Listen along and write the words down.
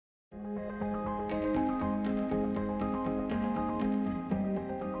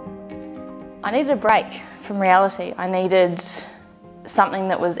I needed a break from reality. I needed something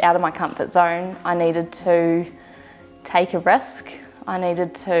that was out of my comfort zone. I needed to take a risk. I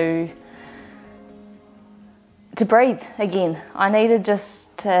needed to breathe again. I needed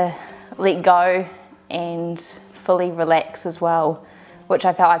just to let go and fully relax as well, which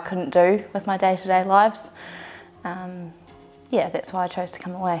I felt I couldn't do with my day-to-day lives. Yeah, that's why I chose to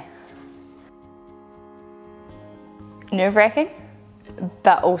come away. Nerve-wracking,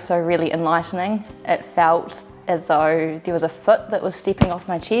 but also really enlightening. It felt as though there was a foot that was stepping off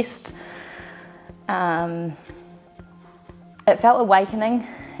my chest. It felt awakening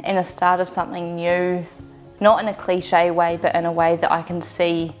and a start of something new, not in a cliche way, but in a way that I can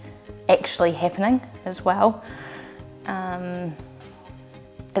see actually happening as well.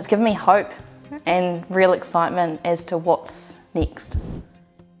 It's given me hope and real excitement as to what's next.